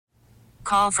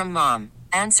Call from mom.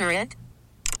 Answer it.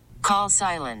 Call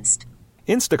silenced.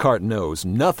 Instacart knows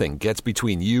nothing gets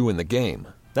between you and the game.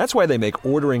 That's why they make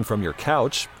ordering from your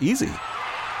couch easy.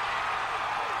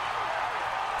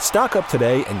 Stock up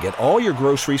today and get all your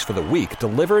groceries for the week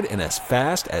delivered in as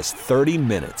fast as 30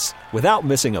 minutes without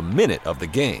missing a minute of the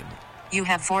game. You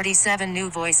have 47 new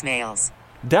voicemails.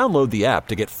 Download the app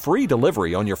to get free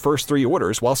delivery on your first 3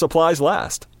 orders while supplies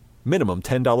last. Minimum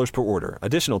 $10 per order.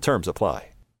 Additional terms apply.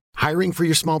 Hiring for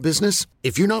your small business?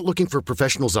 If you're not looking for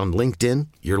professionals on LinkedIn,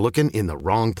 you're looking in the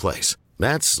wrong place.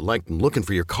 That's like looking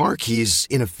for your car keys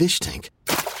in a fish tank.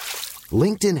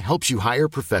 LinkedIn helps you hire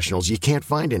professionals you can't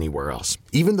find anywhere else,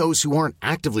 even those who aren't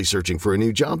actively searching for a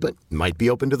new job but might be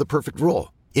open to the perfect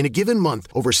role. In a given month,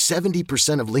 over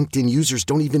 70% of LinkedIn users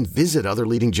don't even visit other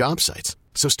leading job sites.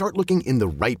 So start looking in the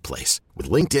right place. With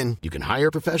LinkedIn, you can hire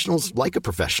professionals like a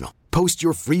professional. Post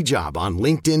your free job on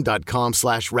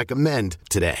linkedin.com/recommend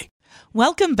today.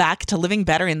 Welcome back to Living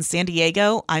Better in San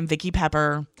Diego. I'm Vicki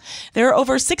Pepper. There are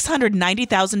over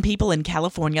 690,000 people in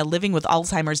California living with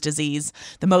Alzheimer's disease,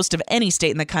 the most of any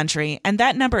state in the country, and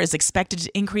that number is expected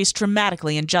to increase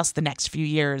dramatically in just the next few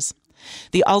years.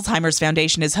 The Alzheimer's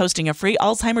Foundation is hosting a free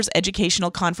Alzheimer's educational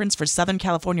conference for Southern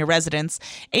California residents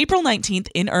April 19th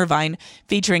in Irvine,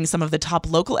 featuring some of the top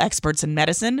local experts in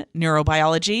medicine,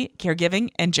 neurobiology, caregiving,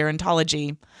 and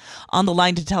gerontology. On the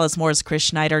line to tell us more is Chris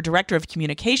Schneider, Director of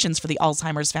Communications for the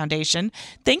Alzheimer's Foundation.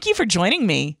 Thank you for joining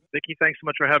me. Vicki, thanks so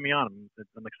much for having me on.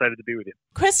 I'm excited to be with you.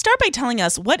 Chris, start by telling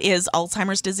us, what is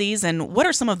Alzheimer's disease and what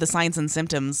are some of the signs and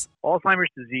symptoms?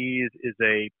 Alzheimer's disease is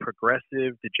a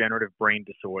progressive degenerative brain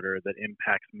disorder that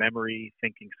impacts memory,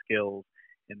 thinking skills,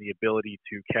 and the ability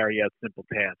to carry out simple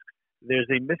tasks. There's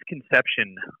a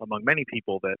misconception among many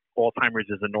people that Alzheimer's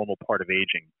is a normal part of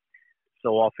aging.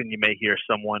 So often you may hear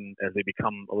someone, as they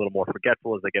become a little more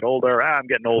forgetful as they get older, I'm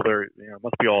getting older, it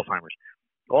must be Alzheimer's.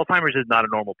 Alzheimer's is not a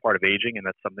normal part of aging, and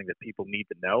that's something that people need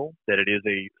to know, that it is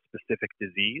a specific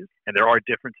disease. And there are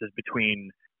differences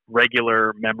between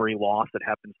regular memory loss that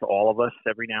happens to all of us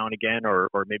every now and again, or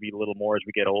maybe a little more as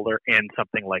we get older, and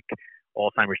something like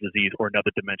Alzheimer's disease or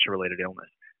another dementia-related illness.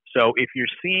 So if you're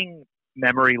seeing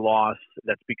memory loss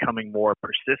that's becoming more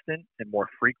persistent and more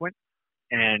frequent,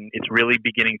 and it's really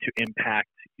beginning to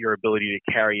impact your ability to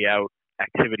carry out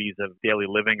activities of daily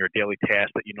living or daily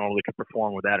tasks that you normally could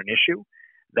perform without an issue,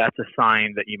 that's a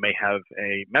sign that you may have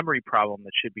a memory problem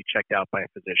that should be checked out by a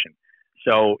physician.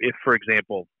 So if, for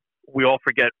example, we all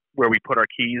forget where we put our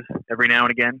keys every now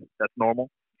and again, that's normal.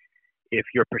 If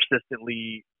you're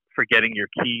persistently forgetting your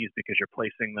keys because you're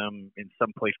placing them in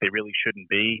some place they really shouldn't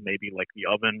be, maybe like the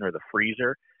oven or the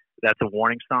freezer, that's a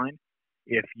warning sign.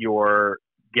 If you're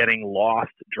getting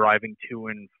lost driving to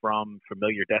and from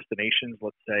familiar destinations,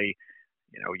 let's say,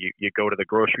 you go to the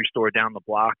grocery store down the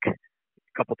block a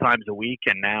couple times a week,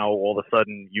 and now all of a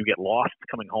sudden you get lost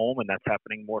coming home, and that's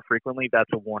happening more frequently,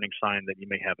 that's a warning sign that you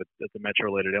may have a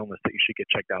dementia-related illness that you should get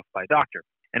checked out by a doctor.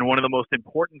 And one of the most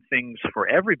important things for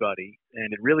everybody,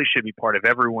 and it really should be part of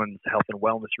everyone's health and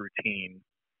wellness routine,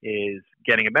 is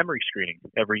getting a memory screening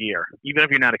every year, even if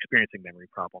you're not experiencing memory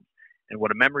problems. And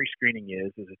what a memory screening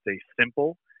is it's a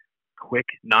simple, quick,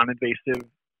 non-invasive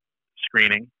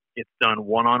screening. It's done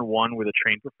one-on-one with a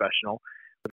trained professional.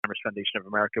 With the Alzheimer's Foundation of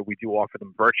America, we do offer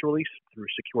them virtually through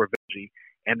Secure Veggie,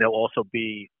 and they'll also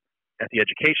be at the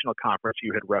educational conference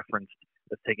you had referenced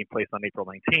that's taking place on April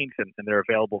 19th, and they're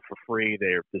available for free.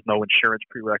 There's no insurance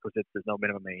prerequisites. There's no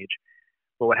minimum age.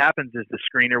 But what happens is the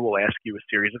screener will ask you a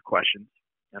series of questions,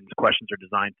 and the questions are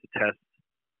designed to test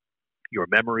your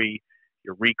memory,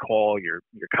 your recall, your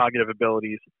cognitive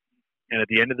abilities. And at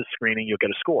the end of the screening, you'll get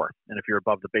a score. And if you're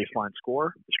above the baseline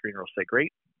score, the screener will say,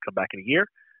 great, come back in a year.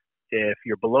 If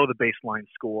you're below the baseline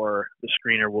score, the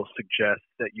screener will suggest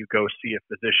that you go see a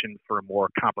physician for a more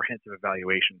comprehensive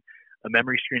evaluation. A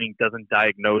memory screening doesn't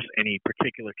diagnose any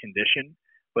particular condition,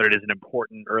 but it is an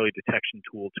important early detection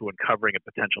tool to uncovering a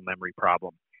potential memory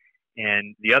problem.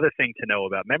 And the other thing to know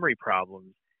about memory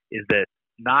problems is that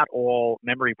not all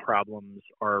memory problems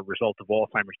are a result of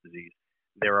Alzheimer's disease.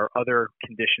 There are other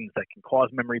conditions that can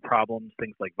cause memory problems,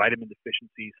 things like vitamin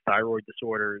deficiencies, thyroid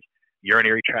disorders,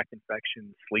 urinary tract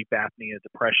infections, sleep apnea,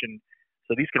 depression.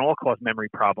 So these can all cause memory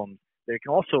problems. They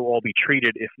can also all be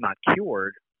treated, if not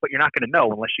cured, but you're not going to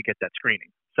know unless you get that screening.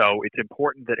 So it's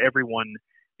important that everyone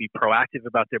be proactive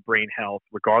about their brain health,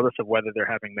 regardless of whether they're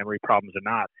having memory problems or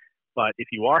not. But if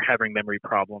you are having memory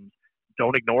problems,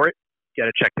 don't ignore it. Get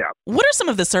it checked out. What are some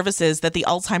of the services that the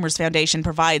Alzheimer's Foundation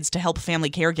provides to help family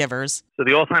caregivers? So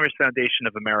the Alzheimer's Foundation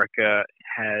of America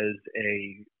has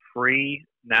a free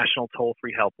national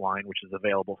toll-free helpline, which is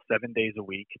available 7 days a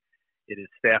week. It is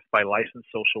staffed by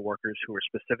licensed social workers who are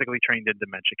specifically trained in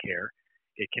dementia care.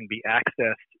 It can be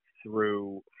accessed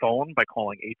through phone by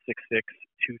calling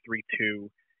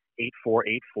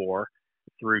 866-232-8484,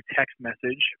 through text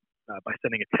message by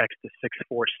sending a text to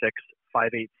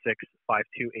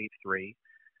 646-586-5283,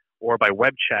 or by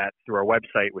web chat through our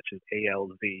website, which is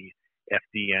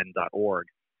alzfdn.org.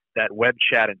 That web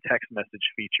chat and text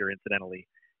message feature, incidentally,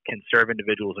 can serve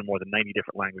individuals in more than 90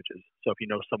 different languages. So if you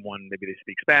know someone, maybe they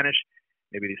speak Spanish,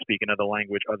 maybe they speak another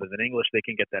language other than English, they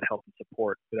can get that help and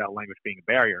support without language being a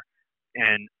barrier.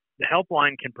 And the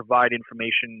helpline can provide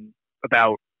information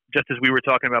about, just as we were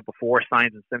talking about before,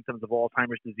 signs and symptoms of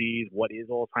Alzheimer's disease, what is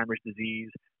Alzheimer's disease,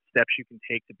 steps you can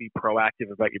take to be proactive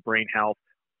about your brain health,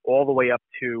 all the way up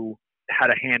to how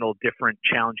to handle different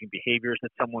challenging behaviors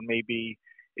that someone may be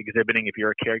exhibiting if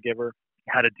you're a caregiver,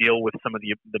 how to deal with some of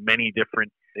the many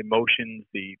different emotions,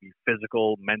 the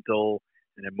physical, mental,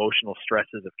 and emotional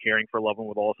stresses of caring for a loved one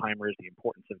with Alzheimer's, the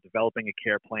importance of developing a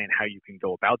care plan, how you can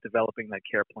go about developing that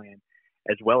care plan,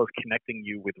 as well as connecting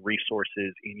you with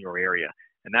resources in your area.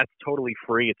 And that's totally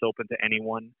free. It's open to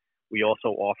anyone. We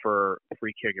also offer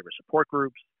free caregiver support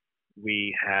groups.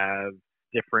 We have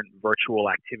different virtual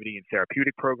activity and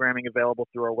therapeutic programming available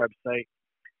through our website.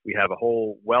 We have a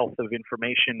whole wealth of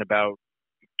information about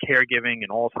caregiving and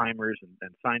Alzheimer's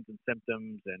and signs and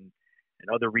symptoms and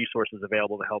other resources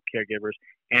available to help caregivers.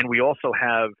 And we also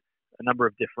have a number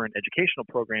of different educational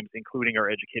programs, including our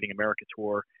Educating America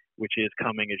Tour, which is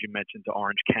coming, as you mentioned, to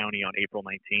Orange County on April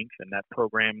 19th. And that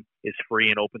program is free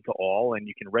and open to all, and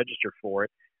you can register for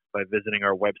it by visiting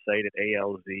our website at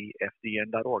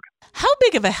alzfdn.org. How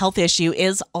big of a health issue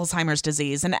is Alzheimer's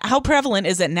disease, and how prevalent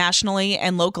is it nationally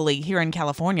and locally here in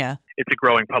California? It's a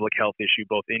growing public health issue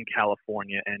both in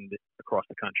California and across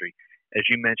the country. As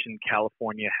you mentioned,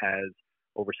 California has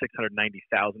over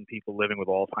 690,000 people living with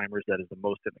Alzheimer's. That is the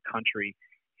most in the country.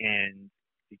 And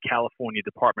the California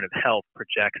Department of Health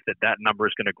projects that number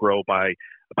is going to grow by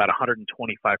about 125%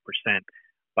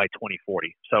 by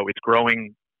 2040. So it's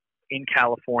growing in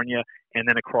California and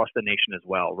then across the nation as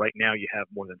well. Right now, you have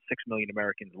more than 6 million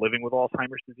Americans living with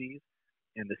Alzheimer's disease,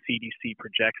 and the CDC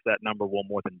projects that number will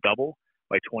more than double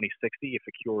by 2060 if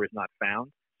a cure is not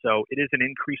found. So it is an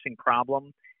increasing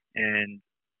problem, and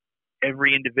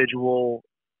every individual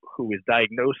who is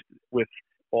diagnosed with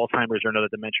Alzheimer's or another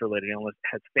dementia-related illness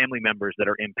has family members that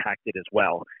are impacted as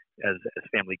well as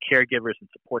family caregivers and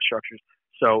support structures.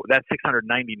 So that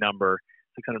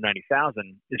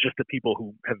 690,000 is just the people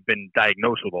who have been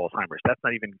diagnosed with Alzheimer's. That's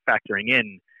not even factoring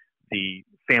in the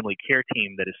family care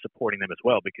team that is supporting them as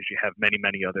well, because you have many,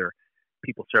 many other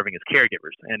people serving as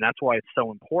caregivers. And that's why it's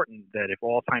so important that if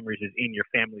Alzheimer's is in your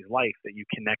family's life, that you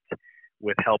connect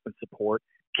with help and support.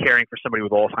 Caring for somebody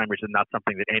with Alzheimer's is not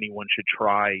something that anyone should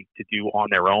try to do on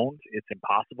their own. It's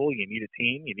impossible. You need a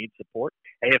team. You need support.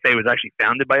 AFA was actually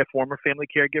founded by a former family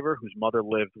caregiver whose mother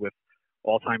lived with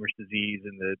Alzheimer's disease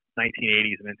in the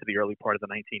 1980s and into the early part of the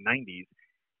 1990s.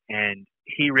 And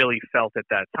he really felt at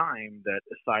that time that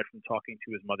aside from talking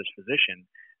to his mother's physician,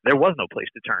 there was no place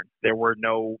to turn. There were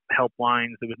no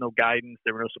helplines. There was no guidance.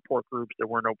 There were no support groups. There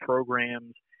were no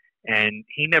programs. And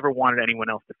he never wanted anyone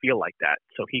else to feel like that.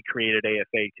 So he created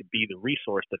AFA to be the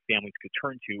resource that families could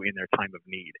turn to in their time of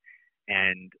need.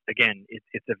 And again,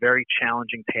 it's a very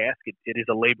challenging task. It is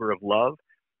a labor of love,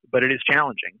 but it is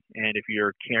challenging. And if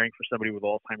you're caring for somebody with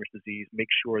Alzheimer's disease, make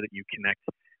sure that you connect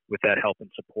with that help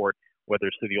and support, whether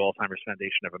it's through the Alzheimer's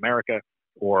Foundation of America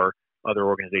or other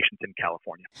organizations in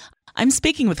California. I'm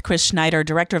speaking with Chris Schneider,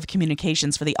 Director of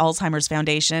Communications for the Alzheimer's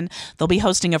Foundation. They'll be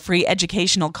hosting a free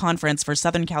educational conference for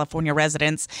Southern California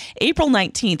residents April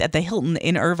 19th at the Hilton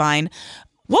in Irvine.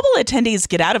 What will attendees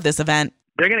get out of this event?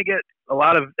 They're going to get a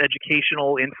lot of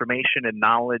educational information and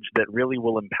knowledge that really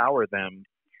will empower them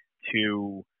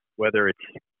to, whether it's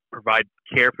provide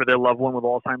care for their loved one with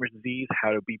Alzheimer's disease,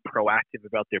 how to be proactive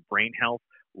about their brain health,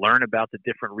 learn about the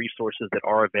different resources that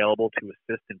are available to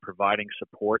assist in providing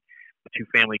support to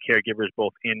family caregivers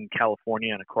both in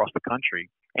California and across the country.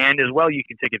 And as well, you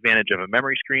can take advantage of a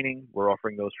memory screening. We're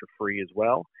offering those for free as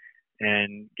well,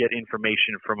 and get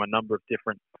information from a number of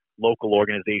different local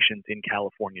organizations in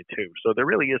California too. So there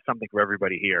really is something for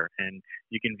everybody here. And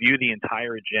you can view the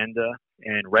entire agenda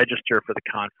and register for the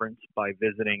conference by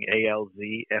visiting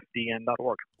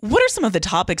alzfdn.org. What are some of the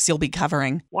topics you'll be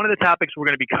covering? One of the topics we're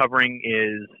going to be covering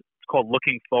is it's called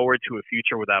Looking Forward to a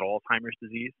Future Without Alzheimer's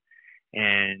Disease.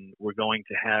 And we're going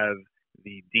to have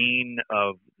the Dean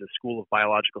of the School of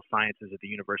Biological Sciences at the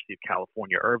University of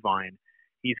California, Irvine.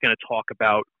 He's going to talk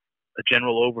about a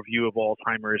general overview of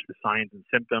Alzheimer's, the signs and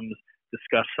symptoms,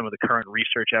 discuss some of the current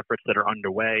research efforts that are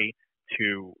underway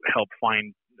to help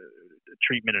find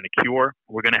treatment and a cure.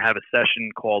 We're going to have a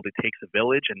session called It Takes a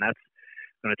Village, and that's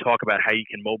going to talk about how you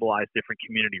can mobilize different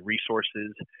community resources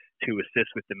to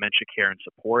assist with dementia care and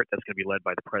support. That's going to be led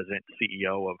by the president and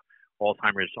CEO of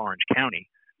Alzheimer's Orange County.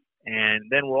 And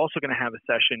then we're also going to have a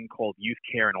session called Youth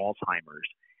Care and Alzheimer's.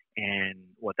 And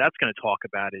what that's going to talk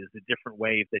about is the different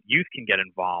ways that youth can get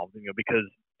involved, because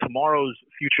tomorrow's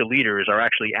future leaders are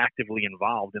actually actively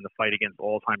involved in the fight against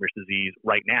Alzheimer's disease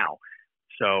right now.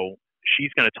 So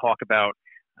she's going to talk about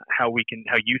how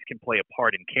youth can play a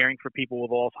part in caring for people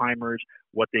with Alzheimer's,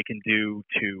 what they can do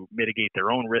to mitigate their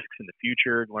own risks in the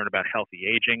future, learn about healthy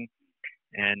aging.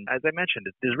 And as I mentioned,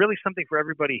 there's really something for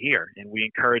everybody here, and we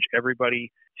encourage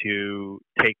everybody to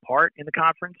take part in the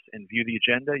conference and view the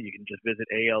agenda. You can just visit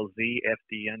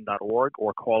alzfdn.org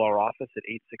or call our office at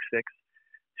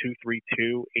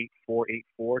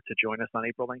 866-232-8484 to join us on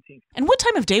April 19th. And what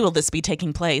time of day will this be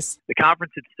taking place? The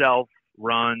conference itself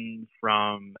runs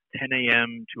from 10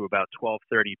 a.m. to about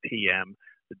 12:30 p.m.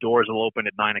 The doors will open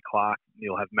at 9 o'clock.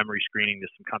 You'll have memory screening.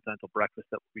 There's some continental breakfast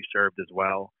that will be served as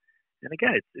well. And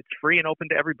again, it's free and open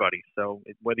to everybody. So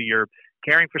whether you're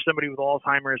caring for somebody with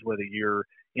Alzheimer's, whether you're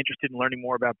interested in learning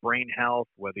more about brain health,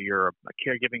 whether you're a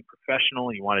caregiving professional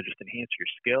and you want to just enhance your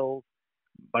skills,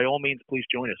 by all means, please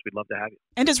join us. We'd love to have you.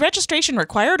 And is registration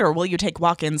required, or will you take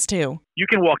walk-ins too? You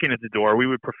can walk in at the door. We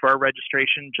would prefer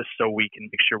registration just so we can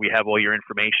make sure we have all your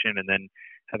information and then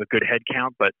have a good head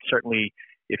count. But certainly,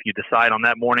 if you decide on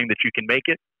that morning that you can make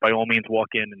it, by all means, walk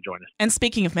in and join us. And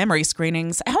speaking of memory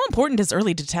screenings, how important is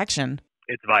early detection?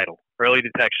 It's vital. Early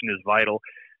detection is vital.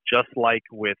 Just like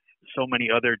with so many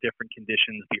other different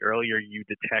conditions, the earlier you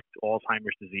detect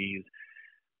Alzheimer's disease,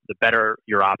 the better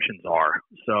your options are.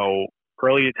 So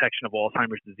early detection of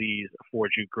Alzheimer's disease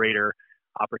affords you greater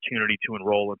opportunity to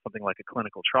enroll in something like a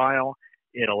clinical trial.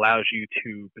 It allows you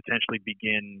to potentially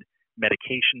begin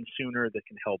medication sooner that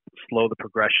can help slow the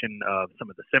progression of some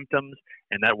of the symptoms,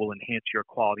 and that will enhance your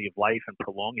quality of life and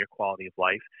prolong your quality of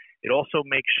life. It also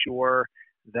makes sure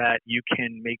that you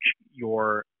can make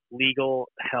your legal,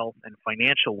 health, and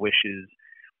financial wishes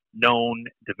known,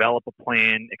 develop a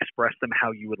plan, express them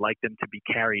how you would like them to be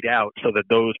carried out so that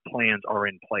those plans are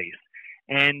in place.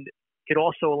 And it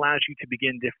also allows you to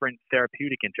begin different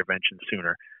therapeutic interventions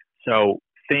sooner. So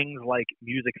things like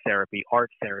music therapy,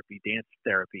 art therapy, dance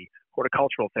therapy,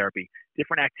 horticultural therapy,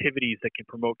 different activities that can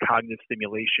promote cognitive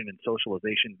stimulation and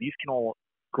socialization, these can all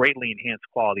greatly enhance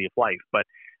quality of life, but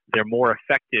they're more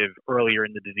effective earlier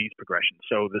in the disease progression.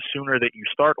 So the sooner that you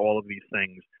start all of these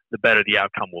things, the better the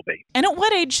outcome will be. And at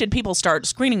what age should people start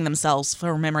screening themselves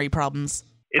for memory problems?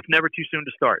 It's never too soon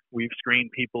to start. We've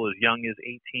screened people as young as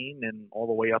 18 and all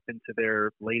the way up into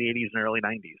their late 80s and early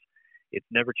 90s. It's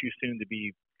never too soon to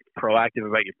be proactive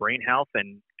about your brain health.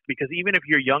 And because even if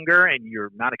you're younger and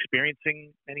you're not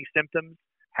experiencing any symptoms,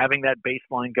 having that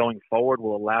baseline going forward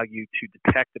will allow you to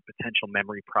detect a potential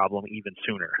memory problem even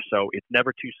sooner. So it's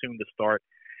never too soon to start.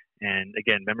 And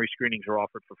again, memory screenings are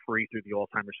offered for free through the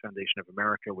Alzheimer's Foundation of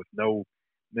America with no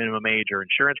minimum age or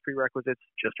insurance prerequisites.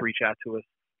 Just reach out to us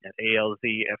at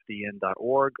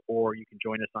alzfdn.org, or you can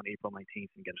join us on April 19th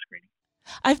and get a screening.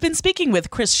 I've been speaking with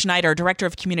Chris Schneider, Director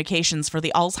of Communications for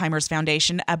the Alzheimer's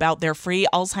Foundation, about their free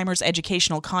Alzheimer's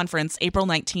Educational Conference, April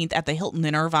 19th at the Hilton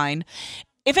in Irvine.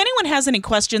 If anyone has any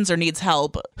questions or needs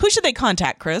help, who should they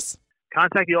contact, Chris?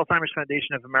 Contact the Alzheimer's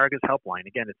Foundation of America's helpline.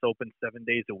 Again, it's open 7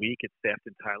 days a week. It's staffed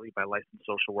entirely by licensed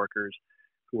social workers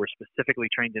who are specifically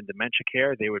trained in dementia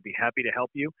care. They would be happy to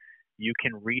help you. You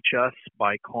can reach us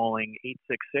by calling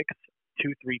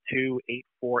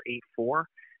 866-232-8484.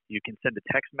 You can send a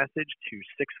text message to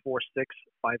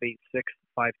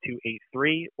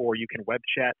 646-586-5283, or you can web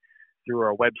chat through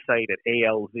our website at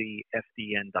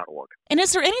alzfdn.org. And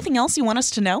is there anything else you want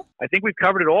us to know? I think we've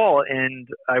covered it all, and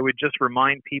I would just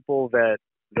remind people that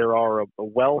there are a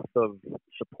wealth of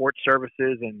support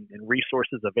services and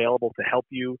resources available to help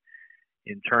you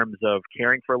in terms of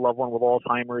caring for a loved one with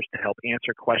Alzheimer's, to help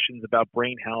answer questions about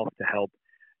brain health, to help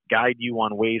guide you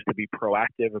on ways to be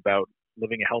proactive about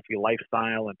living a healthy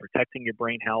lifestyle and protecting your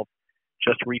brain health.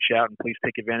 Just reach out and please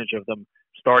take advantage of them,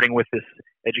 starting with this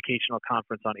educational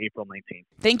conference on April 19th.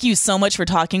 Thank you so much for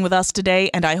talking with us today,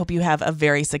 and I hope you have a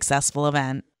very successful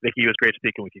event. Vicki, it was great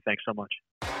speaking with you. Thanks so much.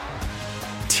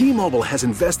 T-Mobile has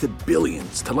invested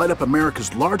billions to light up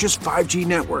America's largest 5G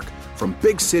network, from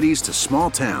big cities to small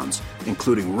towns,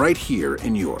 including right here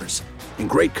in yours. And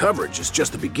great coverage is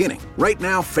just the beginning. Right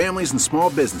now, families and small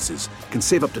businesses can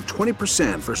save up to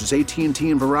 20% versus AT&T and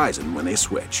Verizon when they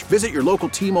switch. Visit your local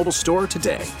T-Mobile store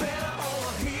today.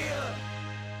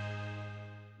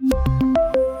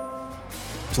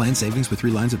 Plan savings with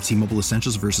 3 lines of T-Mobile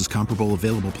Essentials versus comparable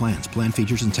available plans. Plan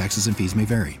features and taxes and fees may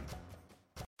vary.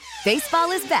 Baseball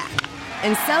is back,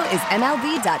 and so is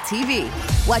MLB.tv.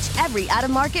 Watch every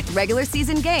out-of-market, regular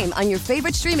season game on your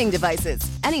favorite streaming devices,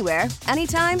 anywhere,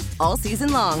 anytime, all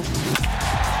season long.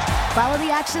 Follow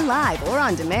the action live or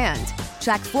on demand.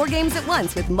 Track 4 games at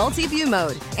once with multi-view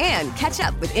mode and catch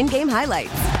up with in-game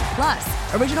highlights.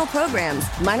 Plus, original programs,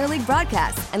 minor league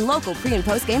broadcasts, and local pre- and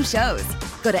post-game shows.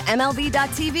 Go to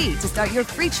MLB.tv to start your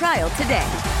free trial today.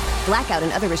 Blackout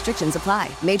and other restrictions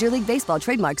apply. Major League Baseball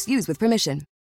trademarks used with permission.